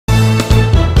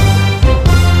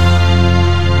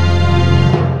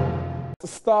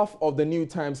Staff of the New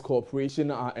Times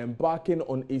Corporation are embarking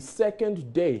on a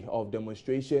second day of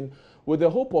demonstration with the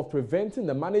hope of preventing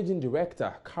the Managing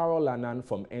Director, Carol Annan,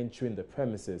 from entering the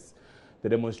premises. The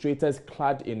demonstrators,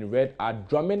 clad in red, are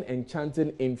drumming and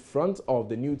chanting in front of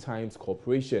the New Times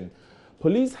Corporation.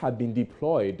 Police had been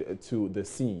deployed to the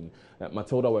scene.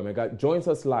 Matilda Wemega joins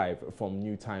us live from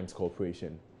New Times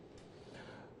Corporation.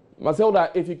 Matilda,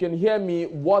 if you can hear me,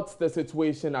 what's the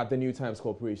situation at the New Times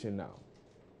Corporation now?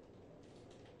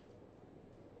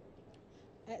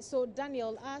 So,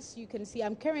 Daniel, as you can see,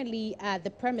 I'm currently at the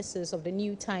premises of the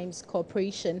New Times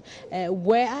Corporation,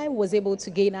 where I was able to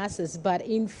gain access. But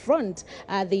in front,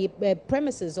 the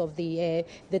premises of the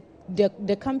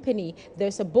company,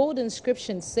 there's a bold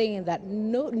inscription saying that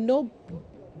no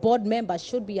board members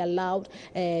should be allowed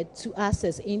to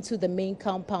access into the main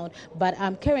compound. But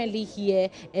I'm currently here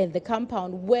in the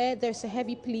compound where there's a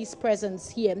heavy police presence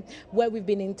here, where we've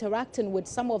been interacting with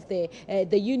some of the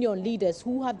union leaders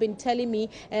who have been telling me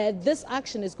this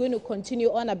action is going to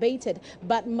continue unabated.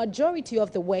 But majority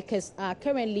of the workers are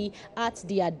currently at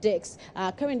their desks,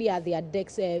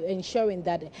 ensuring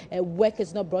that work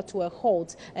is not brought to a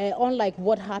halt, unlike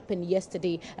what happened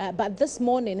yesterday. But this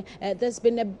morning, there's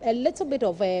been a little bit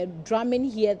of drumming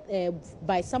here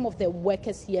by some of the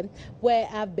workers here, where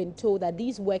I've been told that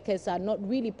these workers are not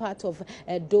really part of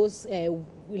those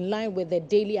in line with the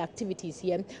daily activities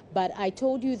here. But I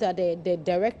told you that the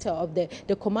director of the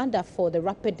commander for the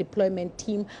rapid deployment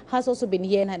team has also been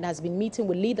here and has been meeting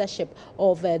with leadership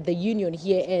of the union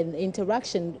here, and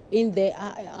interaction in there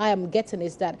I am getting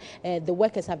is that the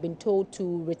workers have been told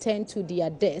to return to their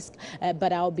desk,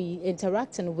 but I'll be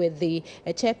interacting with the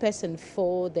chairperson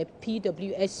for the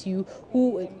PMSU,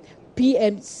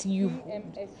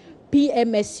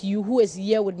 who is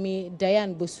here with me,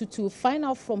 Diane Bosu, to find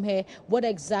out from her what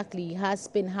exactly has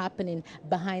been happening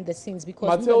behind the scenes,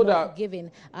 because Matilda, we were not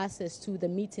given access to the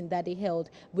meeting that they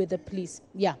held with the police.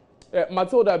 Yeah.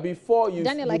 Matilda, before you...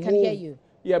 Daniel, I can hear you.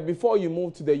 Yeah, before you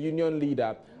move to the union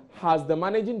leader, has the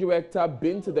managing director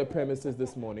been to the premises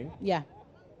this morning? Yeah.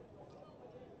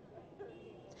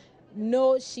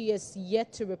 No, she is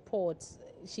yet to report.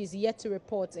 She's yet to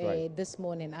report right. This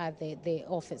morning at the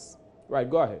office. Right,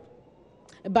 go ahead.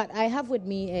 But I have with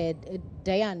me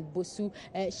Diane Bosu.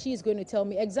 She is going to tell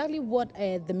me exactly what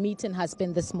the meeting has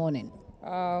been this morning.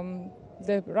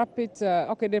 The rapid,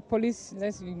 the police,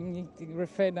 let's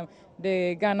refer them.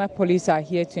 The Ghana police are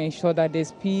here to ensure that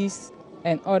there's peace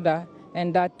and order,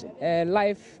 and that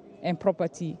life and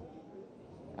property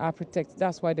are protected.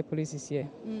 That's why the police is here.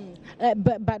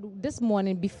 But this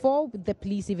morning, before the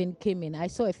police even came in, I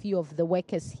saw a few of the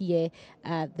workers here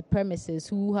at the premises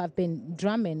who have been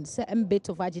drumming, a bit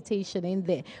of agitation in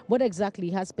there. What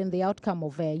exactly has been the outcome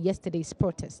of yesterday's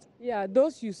protest? Yeah,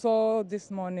 those you saw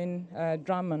this morning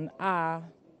drumming are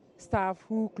staff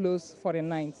who close for the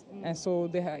night, and so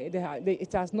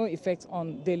it has no effect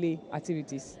on daily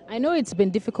activities. I know it's been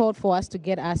difficult for us to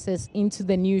get access into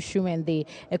the newsroom and the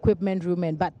equipment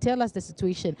room, but tell us the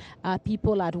situation. Are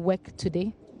people at work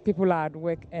today? People are at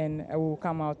work and will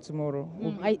come out tomorrow.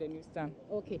 We'll be the newsstand.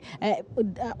 Okay.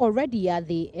 Already at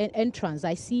the entrance,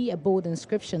 I see a bold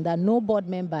inscription that no board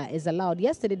member is allowed.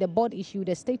 Yesterday, the board issued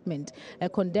a statement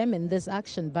condemning this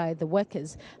action by the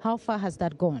workers. How far has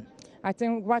that gone? I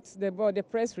think what the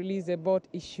press release the board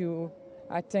issue,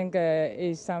 I think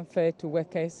is unfair to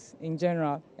workers in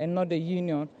general and not the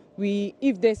union.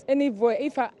 If there's any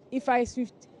voice, if I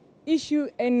issue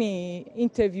any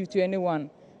interview to anyone,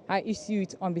 I issue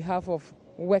it on behalf of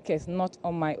workers, not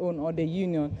on my own or the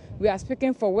union. We are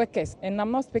speaking for workers, and I'm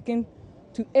not speaking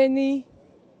to anybody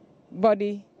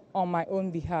on my own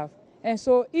behalf. And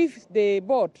so if the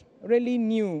board really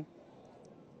knew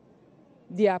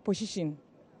their position,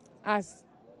 as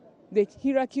the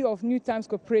hierarchy of New Times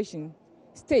Corporation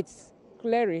states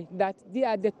clearly that they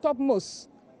are the topmost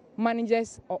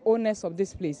managers or owners of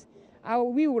this place,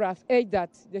 we would have urged that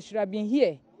they should have been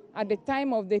here at the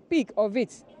time of the peak of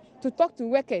it to talk to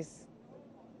workers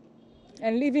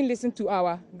and even listen to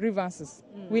our grievances.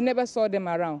 We never saw them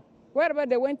around. Wherever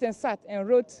they went and sat and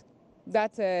wrote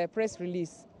that press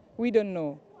release, we don't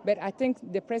know. But I think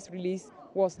the press release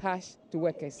was harsh to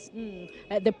workers.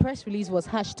 The press release was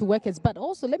harsh to workers, but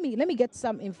also let me get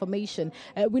some information.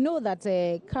 We know that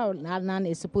Carol Annan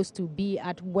is supposed to be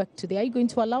at work today. Are you going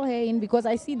to allow her in? Because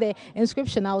I see the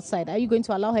inscription outside. Are you going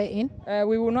to allow her in?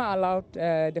 We will not allow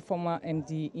the former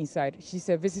MD inside. She's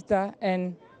a visitor,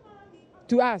 and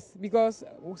to us, because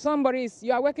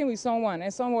you are working with someone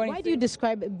and someone... Why do you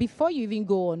describe, before you even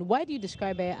go on, why do you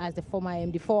describe her as the former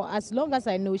MD? For as long as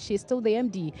I know, she's still the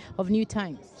MD of New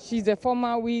Times.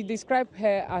 We describe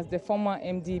her as the former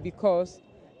MD because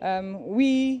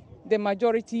we, the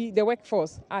majority, the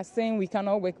workforce, are saying we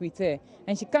cannot work with her.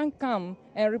 And she can't come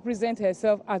and represent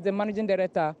herself as the managing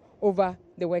director over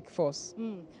the workforce.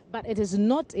 But it is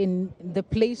not in the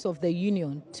place of the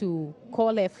union to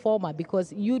call her former,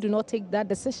 because you do not take that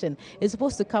decision. It's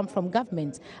supposed to come from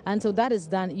government. Until that is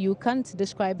done, you can't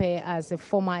describe her as a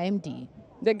former MD.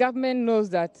 The government knows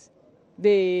that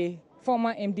the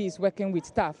former MD is working with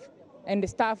staff, and the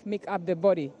staff make up the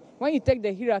body. When you take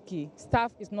the hierarchy,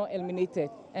 staff is not eliminated,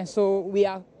 and so we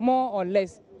are more or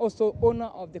less also owner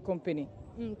of the company.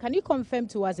 Can you confirm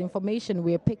to us information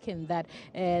we're picking that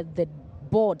the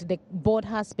board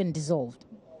has been dissolved?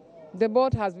 The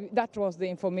board has, that was the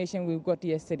information we got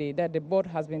yesterday, that the board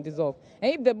has been dissolved.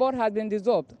 And if the board has been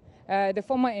dissolved, the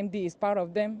former MD is part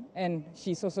of them, and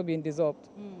she's also been dissolved.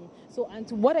 So, and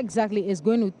what exactly is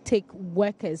going to take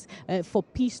workers for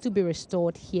peace to be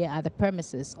restored here at the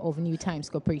premises of New Times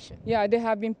Corporation? Yeah, there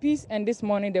have been peace, and this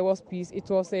morning there was peace. It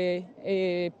was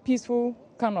a peaceful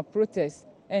kind of protest,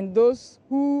 and those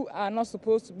who are not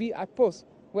supposed to be at post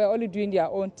were only doing their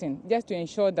own thing, just to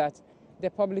ensure that the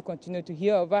public continue to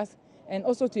hear of us, and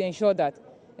also to ensure that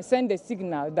send a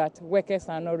signal that workers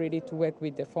are not ready to work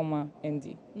with the former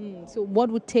MD. So what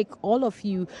would take all of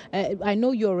you, I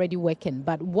know you're already working,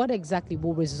 but what exactly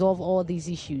will resolve all these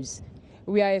issues?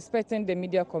 We are expecting the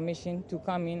Media Commission to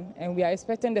come in, and we are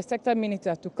expecting the sector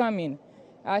minister to come in.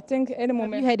 I think any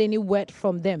moment... Have you heard any word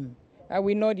from them?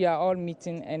 We know they are all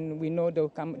meeting, and we know they'll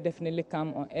definitely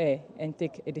come on air and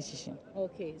take a decision.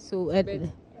 Okay, so...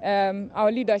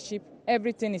 our leadership,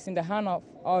 everything is in the hand of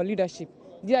our leadership.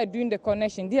 They are doing the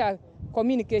connection. They are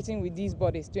communicating with these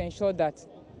bodies to ensure that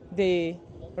the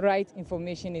right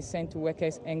information is sent to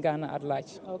workers and Ghana at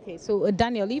large. Okay, so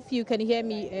Daniel, if you can hear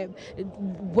me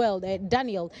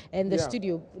Daniel in the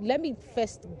studio, let me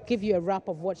first give you a wrap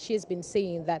of what she has been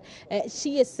saying. That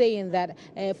she is saying that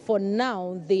for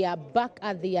now they are back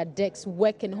at their decks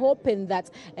working, hoping that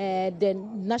the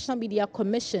National Media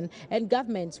Commission and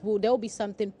government there will be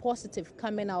something positive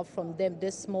coming out from them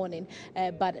this morning.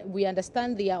 But we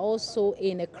understand they are also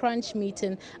in a crunch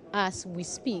meeting as we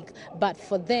speak. But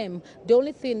for them, the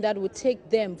only thing that would take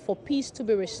them for peace to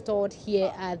be restored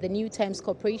here at the New Times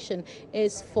Corporation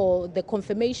is for the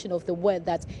confirmation of the word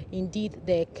that indeed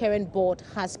the current board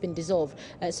has been dissolved.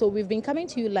 So we've been coming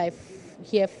to you live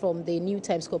here from the New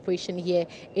Times Corporation here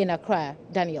in Accra.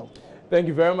 Daniel. Thank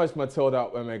you very much, Matilda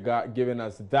Wemega, giving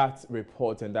us that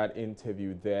report and that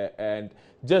interview there. And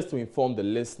just to inform the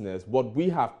listeners, what we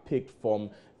have picked from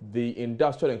the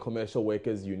Industrial and Commercial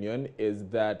Workers Union is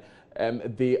that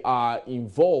they are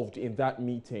involved in that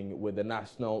meeting with the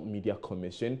National Media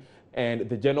Commission, and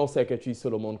the General Secretary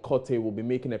Solomon Kote will be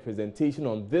making a presentation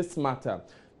on this matter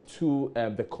to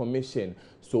the Commission.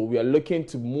 So we are looking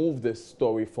to move this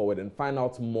story forward and find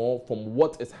out more from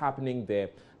what is happening there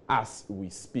as we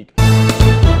speak.